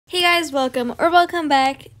Hey guys, welcome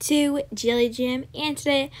back to JellyJam, and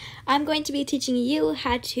today I'm going to be teaching you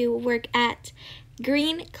how to work at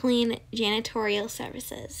Green Clean Janitorial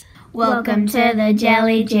Services. Welcome to the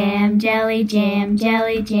JellyJam, JellyJam,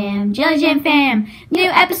 JellyJam, JellyJamFam,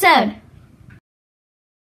 new episode!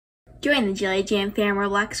 Join the JellyJamFam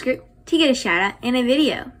Roblox group to get a shout out in a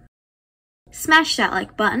video. Smash that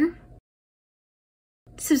like button,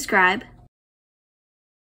 subscribe,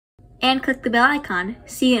 and click the bell icon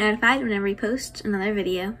so you get notified whenever we post another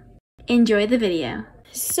video. Enjoy the video.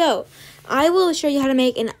 So, I will show you how to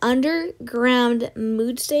make an underground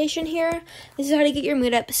mood station here. This is how to get your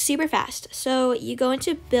mood up super fast. So, you go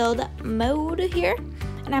into build mode here,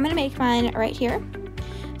 and I'm going to make mine right here.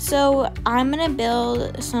 So, I'm going to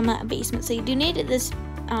build some basement. So, you do need this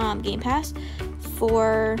game pass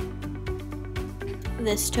for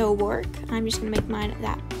this to work. I'm just going to make mine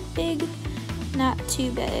that big, not too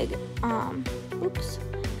big. Oops,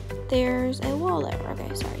 there's a wall there.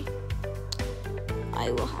 Okay, sorry. I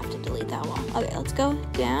will have to delete that wall. Okay, let's go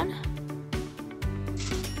down.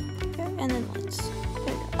 Okay, and then there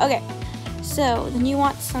we go. Okay, so then you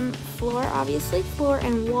want some floor, obviously. Floor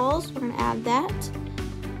and walls, we're gonna add that.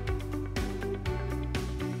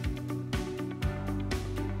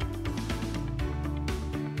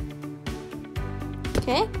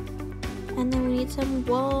 Okay, and then we need some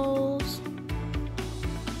walls.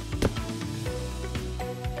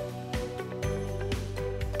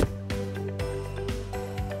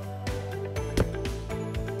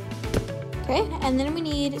 Okay, and then we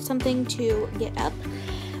need something to get up.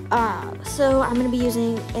 So I'm going to be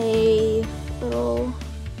using a little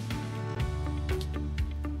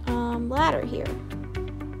ladder here.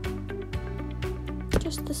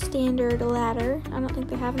 Just the standard ladder. I don't think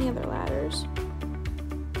they have any other ladders.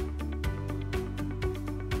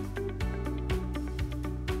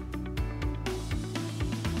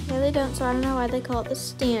 Yeah, they don't, so I don't know why they call it the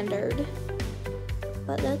standard.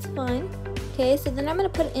 But that's fine. Okay, so then I'm going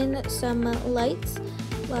to put in some lights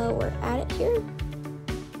while we're at it here.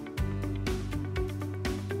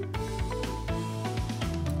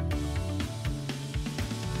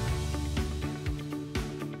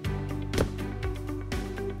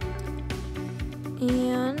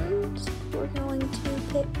 And we're going to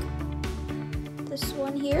pick this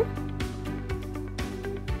one here.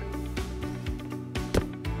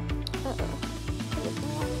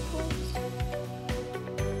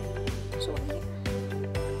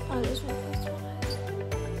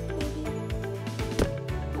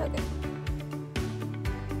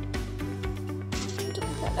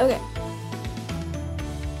 Okay.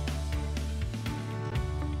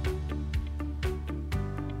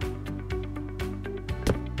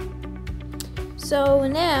 So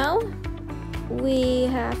now we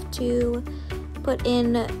have to put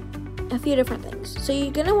in a few different things. So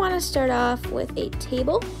you're gonna want to start off with a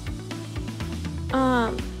table.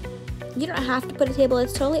 You don't have to put a table,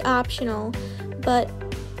 it's totally optional, but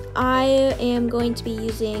I am going to be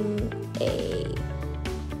using a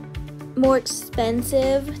more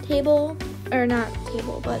expensive table, or not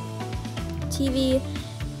table, but TV,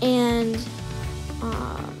 and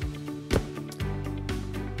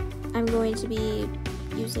I'm going to be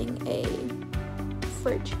using a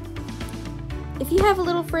fridge. If you have a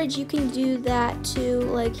little fridge, you can do that too.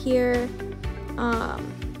 Like here, I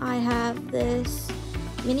have this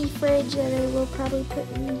mini fridge that I will probably put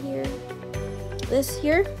in here. This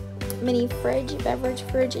here, mini fridge, beverage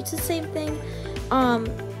fridge, it's the same thing.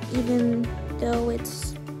 Even though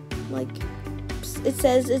it's like, it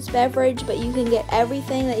says it's beverage, but you can get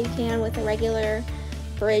everything that you can with a regular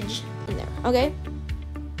fridge in there, okay?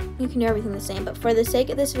 You can do everything the same, but for the sake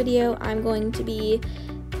of this video, I'm going to be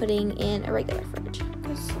putting in a regular fridge,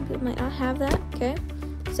 because some people might not have that, okay?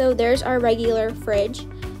 So there's our regular fridge.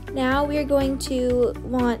 Now we're going to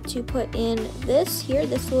want to put in this here,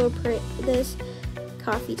 this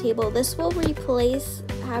coffee table. This will replace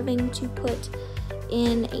having to put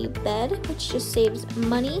in a bed, which just saves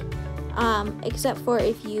money, except for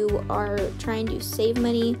if you are trying to save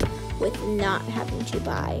money with not having to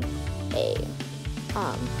buy a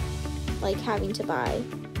like having to buy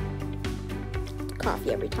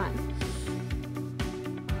coffee every time.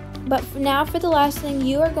 But for now, for the last thing,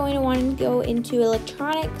 you are going to want to go into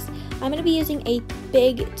electronics. I'm going to be using a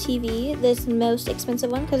big TV, this most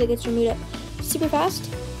expensive one, because it gets your mood up super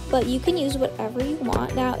fast. But you can use whatever you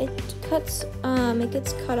want. Now it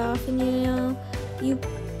gets cut off, and you know, you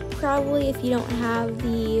probably, if you don't have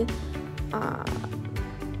the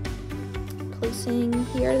placing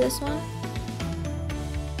here, this one,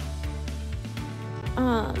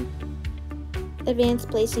 advanced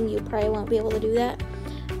placing, you probably won't be able to do that.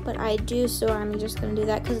 but I do, so I'm just gonna do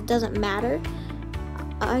that because it doesn't matter.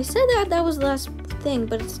 I said that was the last thing,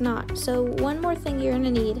 but it's not. So one more thing you're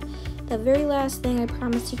gonna need, the very last thing I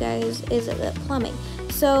promised you guys, is the plumbing.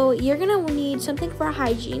 So you're gonna need something for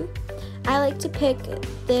hygiene. I like to pick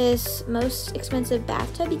this most expensive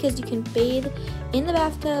bathtub because you can bathe in the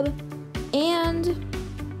bathtub and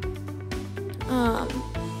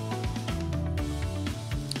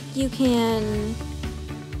you can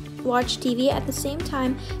watch TV at the same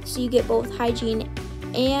time, so you get both hygiene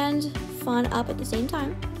and fun up at the same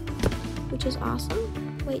time, which is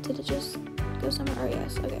awesome. Wait, did it just go somewhere? Oh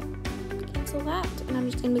yes, okay. Cancel that, and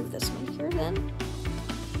I'm just gonna move this one here then.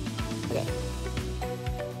 Okay.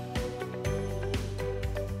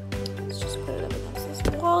 Let's just put it up against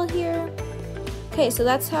this wall here. Okay, so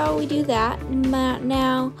that's how we do that.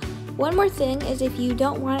 Now, one more thing is if you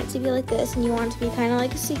don't want it to be like this and you want it to be kind of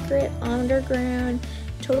like a secret, underground,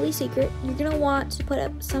 totally secret, you're gonna want to put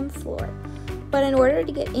up some floor. But in order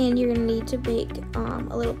to get in, you're gonna need to make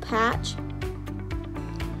a little patch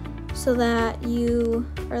so that you,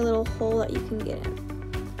 or a little hole that you can get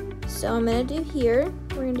in. So I'm gonna do here,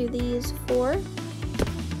 we're gonna do these 4,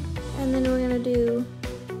 and then we're gonna do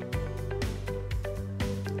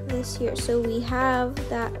this here. So we have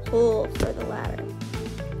that hole for the ladder.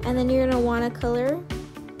 And then you're gonna wanna color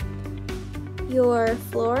your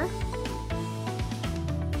floor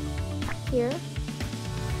here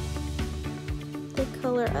the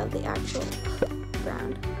color of the actual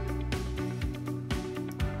ground.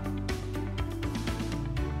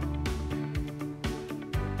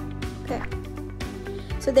 Okay,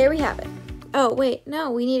 so there we have it. Oh wait,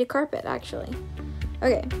 no, we need a carpet actually.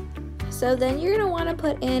 Okay, so then you're gonna want to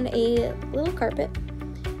put in a little carpet.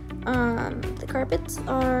 The carpets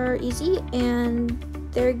are easy and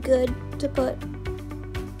they're good to put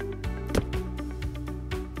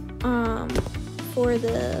for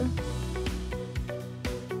the,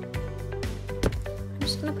 I'm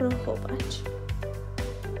just gonna put a whole bunch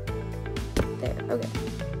there. Okay,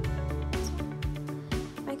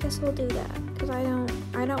 I guess we'll do that because I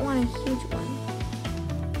don't want a huge one.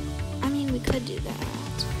 I mean, we could do that.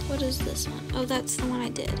 What is this one? Oh, that's the one I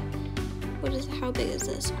did. How big is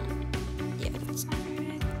this one? Yeah, that's not very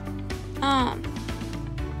big.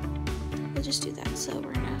 We'll just do that. So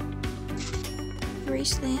we're gonna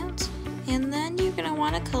erase that, and then you're gonna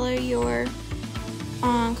want to color your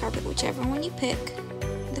carpet, whichever one you pick.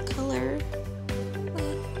 The color.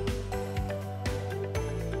 Wait.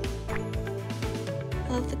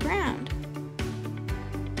 Of the ground.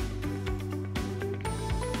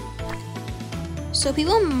 So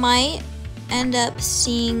people might end up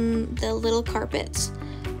seeing the little carpets.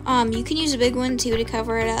 You can use a big one too to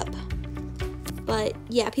cover it up. But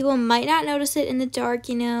yeah, people might not notice it in the dark,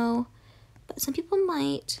 you know. But some people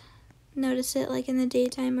might notice it like in the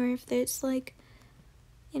daytime, or if it's like,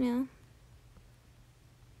 you know.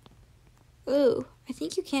 Ooh, I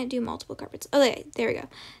think you can't do multiple carpets. Okay, there we go.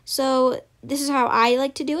 So this is how I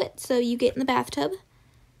like to do it. So you get in the bathtub.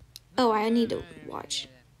 Oh, I need to watch.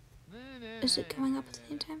 Is it going up at the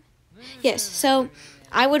same time? Yes, so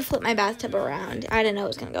I would flip my bathtub around. I didn't know it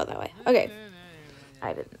was going to go that way. Okay,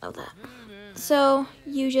 I didn't know that. So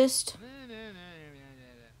you just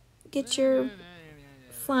get your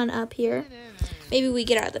fun up here. Maybe we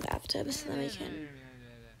get out of the bathtub so that we can...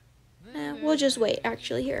 we'll just wait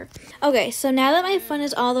actually here. Okay, so now that my fun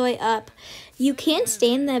is all the way up, you can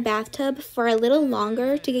stay in the bathtub for a little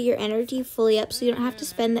longer to get your energy fully up, so you don't have to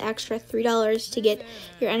spend the extra $3 to get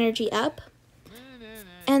your energy up.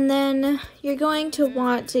 And then you're going to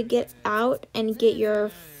want to get out and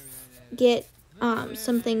get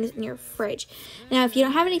some things in your fridge. Now, if you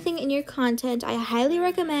don't have anything in your content, I highly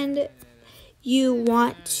recommend you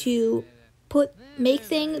want to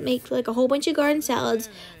make like a whole bunch of garden salads.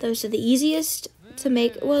 Those are the easiest to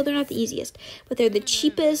make. Well, they're not the easiest, but they're the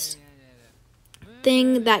cheapest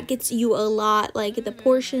thing that gets you a lot, like the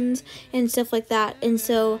portions and stuff like that. And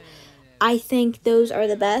so I think those are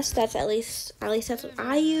the best. That's at least that's what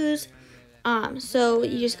I use. So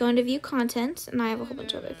you just go into view content, and I have a whole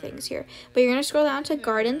bunch of other things here. But you're gonna scroll down to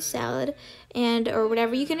garden salad or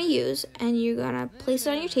whatever you're gonna use, and you're gonna place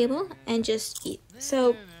it on your table and just eat.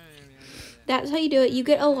 So that's how you do it. You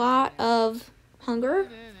get a lot of hunger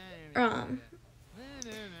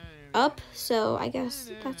up, so I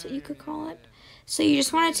guess that's what you could call it. So you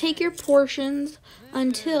just want to take your portions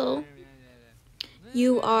until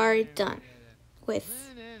you are done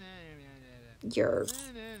with your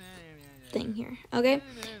thing here. Okay,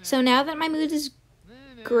 so now that my mood is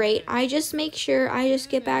great, I just make sure I just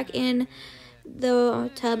get back in the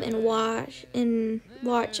tub and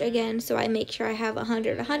watch again, so I make sure I have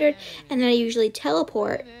 100, and then I usually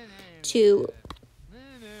teleport to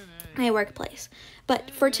my workplace.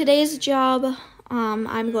 But for today's job,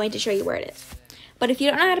 I'm going to show you where it is. But if you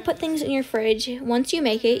don't know how to put things in your fridge, once you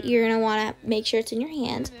make it, you're going to want to make sure it's in your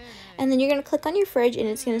hand. And then you're going to click on your fridge, and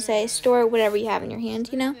it's going to say store whatever you have in your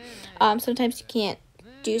hand, you know. Sometimes you can't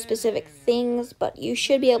do specific things, but you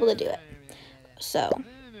should be able to do it. So,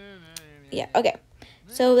 yeah, okay.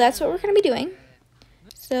 So that's what we're going to be doing.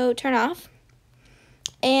 So turn off.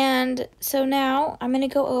 And so now I'm going to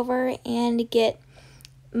go over and get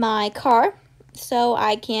my car so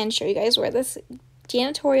I can show you guys where this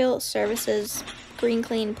janitorial services green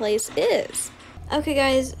clean place is. Okay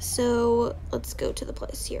guys, so let's go to the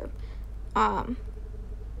place here.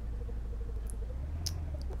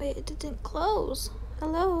 Wait, it didn't close.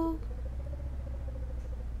 Hello?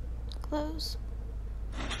 Close.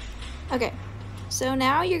 Okay, so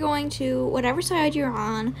now you're going to whatever side you're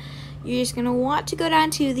on. You're just gonna want to go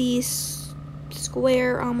down to the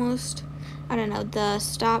square almost. I don't know, the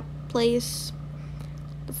stop place,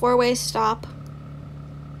 the four-way stop.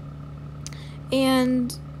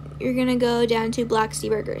 And you're gonna go down to Black Sea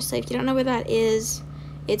Burgers. So if you don't know where that is,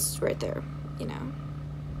 it's right there, you know.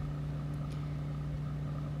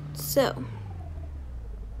 So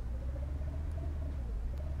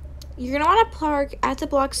you're gonna want to park at the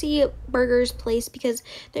Black Sea Burgers place because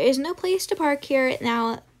there is no place to park here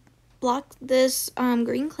now. This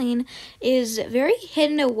green clean is very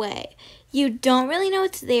hidden away. You don't really know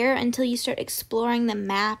it's there until you start exploring the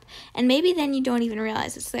map, and maybe then you don't even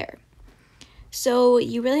realize it's there. So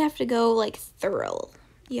you really have to go like thorough.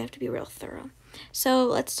 You have to be real thorough. So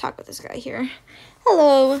let's talk with this guy here.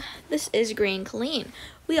 Hello, this is Green Clean.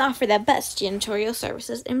 We offer the best janitorial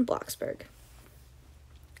services in Bloxburg.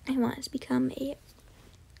 I want to become a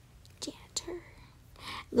janitor.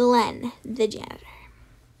 Glenn, the janitor.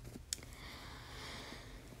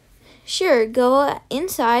 Sure, go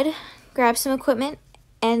inside, grab some equipment,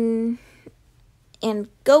 and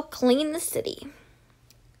go clean the city.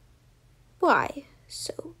 Why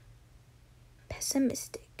so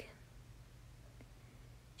pessimistic?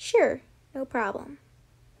 Sure, no problem.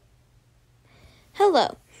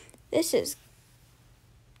 Hello, this is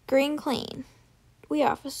Green Clean. We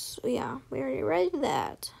already read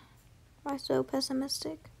that. Why so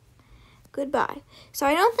pessimistic? Goodbye. So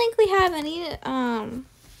I don't think we have any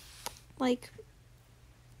like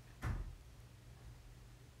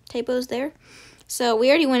typos there. So we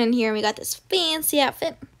already went in here and we got this fancy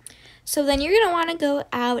outfit. So then you're gonna want to go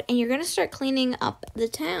out and you're gonna start cleaning up the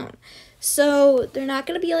town. So they're not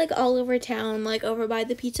gonna be like all over town, like over by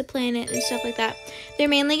the Pizza Planet and stuff like that. They're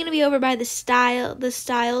mainly gonna be over by the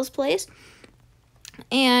Styles place,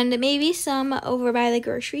 and maybe some over by the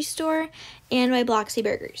grocery store and by Bloxy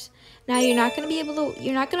Burgers. Now you're not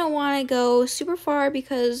gonna want to go super far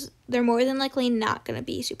because they're more than likely not gonna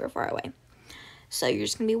be super far away. So you're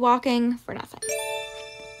just gonna be walking for nothing.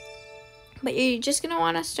 But you're just gonna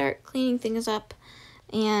want to start cleaning things up,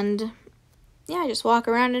 and yeah, just walk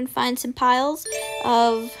around and find some piles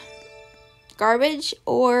of garbage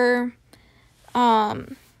or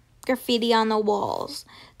graffiti on the walls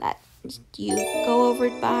that you go over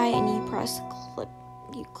by and you press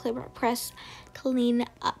clean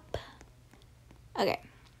up. Okay,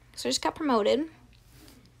 so I just got promoted.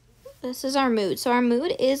 This is our mood. So our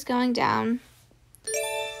mood is going down.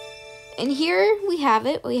 And here we have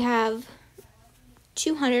it. We have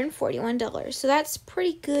 $241. So that's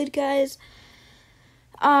pretty good, guys.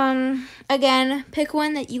 Again, pick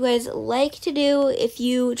one that you guys like to do. If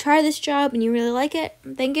you try this job and you really like it,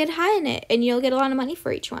 then get high in it and you'll get a lot of money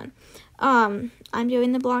for each one. I'm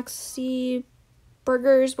doing the Bloxy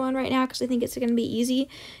Burgers one right now because I think it's going to be easy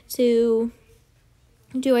to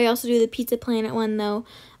do. I also do the Pizza Planet one though,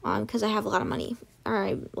 because I have a lot of money.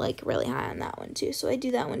 I'm like really high on that one too. So I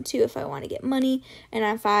do that one too if I want to get money and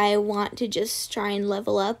if I want to just try and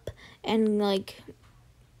level up and like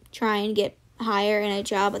try and get higher in a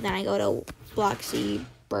job, but then I go to Bloxy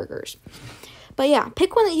Burgers. But yeah,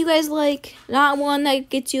 pick one that you guys like, not one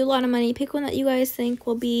that gets you a lot of money. Pick one that you guys think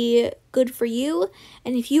will be good for you,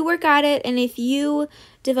 and if you work at it and if you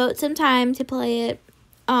devote some time to play it,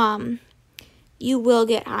 you will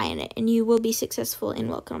get high in it and you will be successful in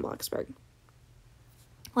Welcome to Bloxburg,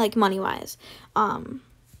 like money wise.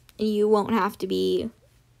 You won't have to be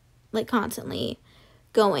like constantly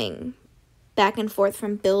going back and forth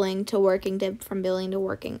from billing to working from billing to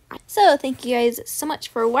working. So thank you guys so much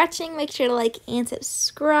for watching. Make sure to like and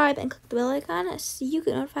subscribe and click the bell icon so you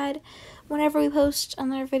get notified whenever we post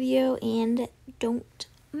another video, and don't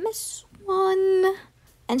miss one.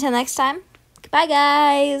 Until next time, Bye,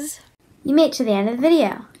 guys. You made it to the end of the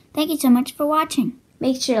video. Thank you so much for watching.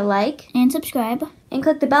 Make sure to like and subscribe and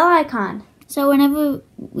click the bell icon so whenever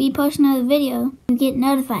we post another video, you get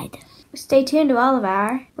notified. Stay tuned to all of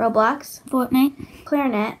our Roblox, Fortnite,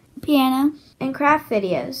 clarinet, piano, and craft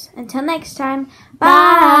videos. Until next time,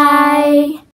 bye!